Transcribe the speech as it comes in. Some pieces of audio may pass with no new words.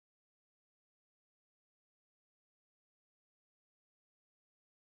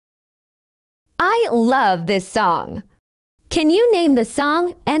I love this song. Can you name the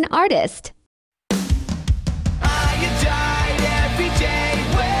song and artist? I died every day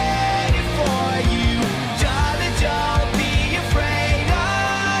waiting for you. Darling, don't be afraid.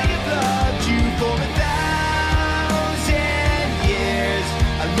 I have loved you for 1,000 years.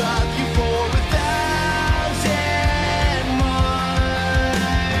 I love you for 1,000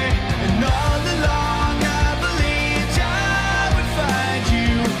 more. And all along I believed I would find you.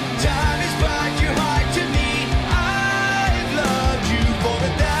 Time has brought your heart to me. I have loved you for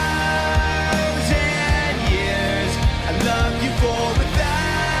 1,000 years. I love you for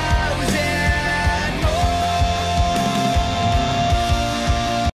 1,000 more.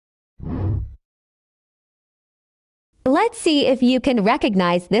 Let's see if you can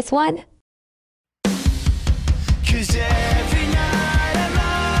recognize this one. 'Cause every night I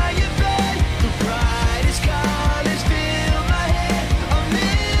lie in bed, the brightest colors fill my head. A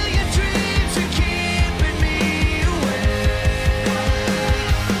million dreams are keeping me awake.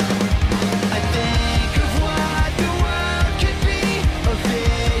 I think of what the world could be, a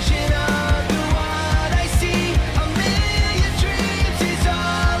vision of the one I see. A million dreams is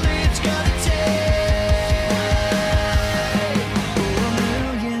all it's gonna take. Oh, a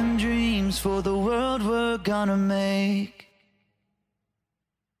million dreams for the world we're gonna make.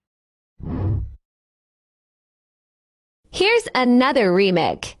 Here's another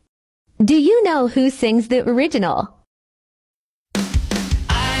remake. Do you know who sings the original?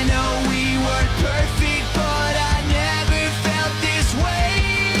 I know we weren't perfect, but I never felt this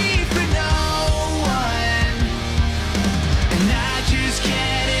way for no one. And I just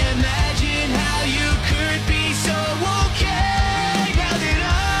can't imagine how you could be so okay now that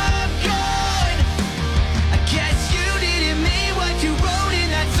I'm gone. I guess you didn't mean what you wrote in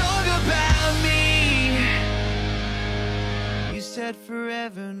that song about me. You said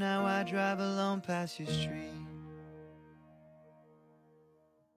forever, now I drive alone past your street.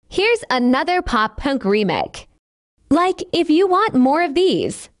 Here's another pop punk remake. Like if you want more of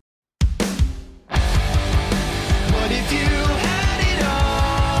these. What if you had it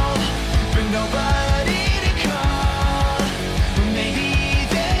all, but nobody to call? Well, maybe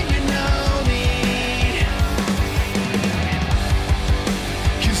then you know me.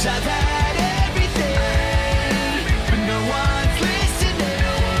 'Cause I've had everything, but no one's listening.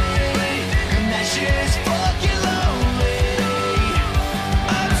 And that's just fucking lonely.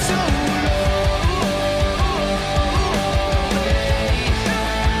 I'm so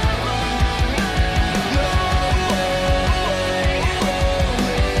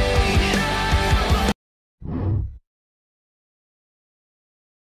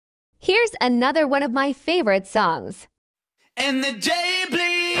Here's another one of my favorite songs. And the day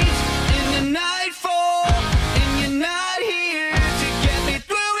bleeds and the night falls, and you're not here to get me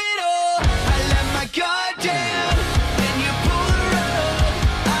through it all. I let my guard down and you pull the rug.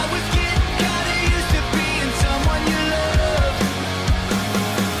 I was getting kinda used to being someone you love.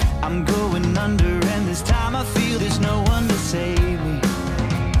 I'm going under, and this time I feel there's no one to save me.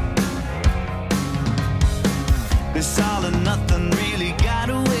 This all or nothing really got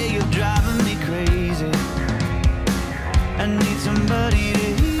a way of driving me crazy. I need somebody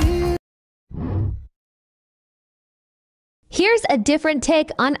to hear. Here's a different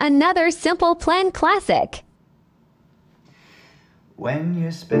take on another Simple Plan classic. When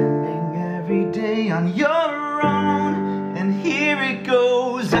you're spending every day on your own, and here it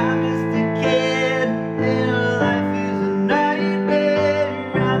goes, I'm just a kid, and life is a nightmare.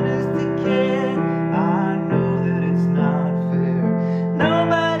 I'm just a kid, I know that it's not fair.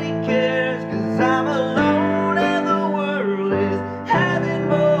 Nobody cares, 'cause I'm alone, and the world is having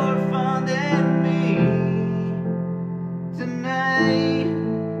more fun than me. Tonight,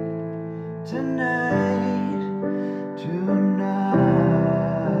 tonight,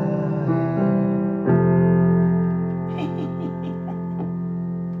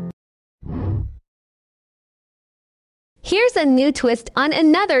 Here's a new twist on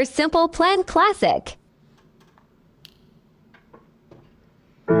another Simple Plan classic.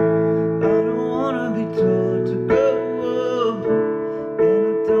 I don't wanna be told to grow up, and I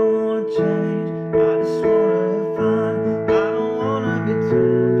don't wanna change. I just wanna have fun. I don't wanna be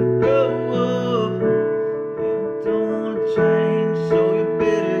told to grow up, and I don't wanna change. So you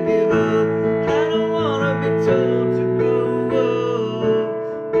better give up. I don't wanna be told to grow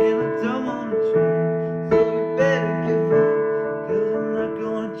up, and I don't wanna change. So you better give up, 'cause I'm not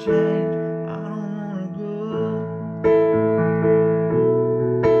gonna change. I don't wanna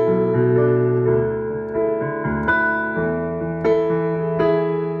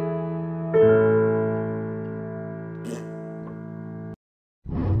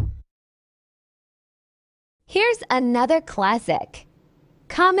Here's another classic.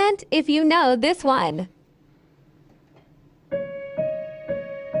 Comment if you know this one.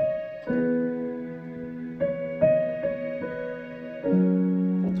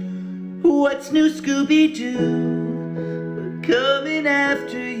 What's new, Scooby-Doo? We're coming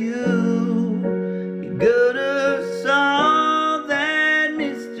after you. You're gonna solve that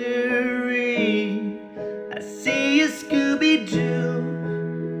mystery. I see you,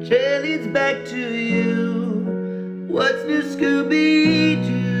 Scooby-Doo. Trail leads back to you. What's new,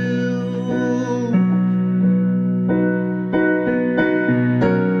 Scooby-Doo?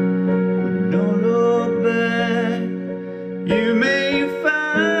 Don't look back. You may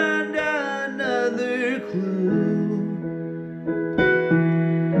find another clue.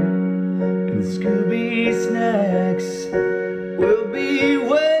 And Scooby snacks will be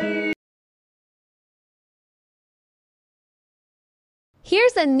waiting.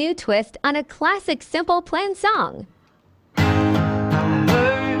 Here's a new twist on a classic Simple Plan song. I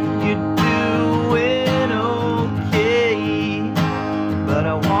heard you're doing okay, but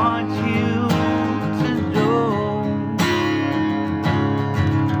I want you to know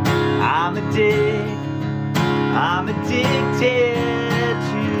I'm addicted to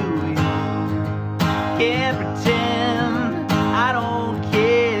you. Can't pretend I don't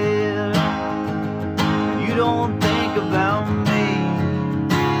care. You don't think about me.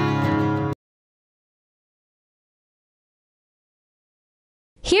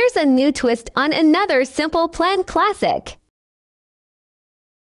 Here's a new twist on another Simple Plan classic.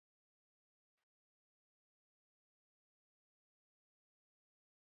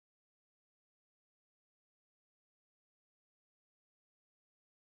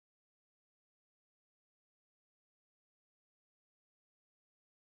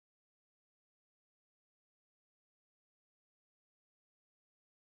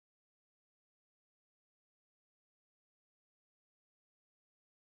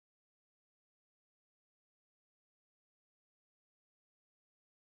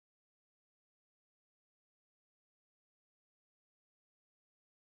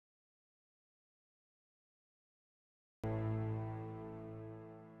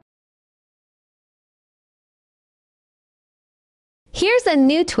 Here's a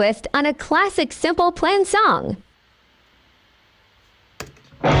new twist on a classic Simple Plan song.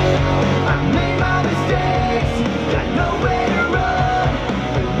 I made my mistakes, got nowhere to run.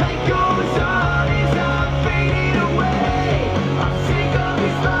 The night goes on as I'm fading away. I'm sick of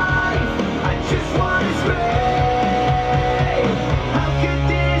this life, I just want to stray. How could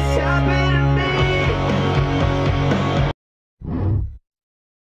this happen to me?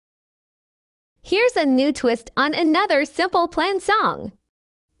 Here's a new twist on another Simple Plan song.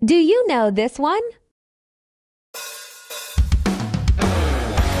 Do you know this one?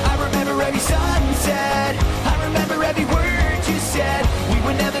 I remember every sunset, I remember every word you said. We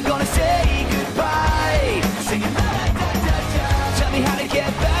were never gonna say goodbye. Singing la da da da da. Tell me how to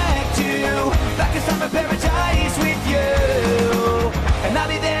get back to summer paradise with you. And I'll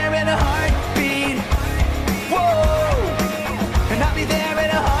be there in a heartbeat. Whoa. And I'll be there in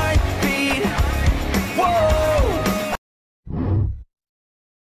a heartbeat. Whoa.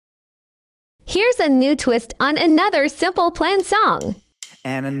 Here's a new twist on another Simple Plan song.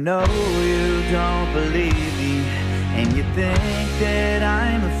 And I know you don't believe me, and you think that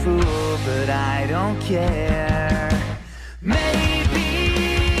I'm a fool, but I don't care.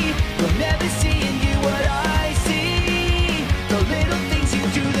 Maybe you'll never see in you what I see. The little things you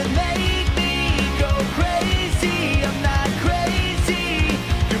do that make me go crazy. I'm not crazy.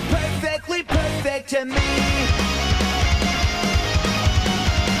 You're perfectly perfect to me.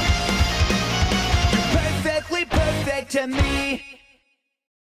 You're perfectly perfect to me.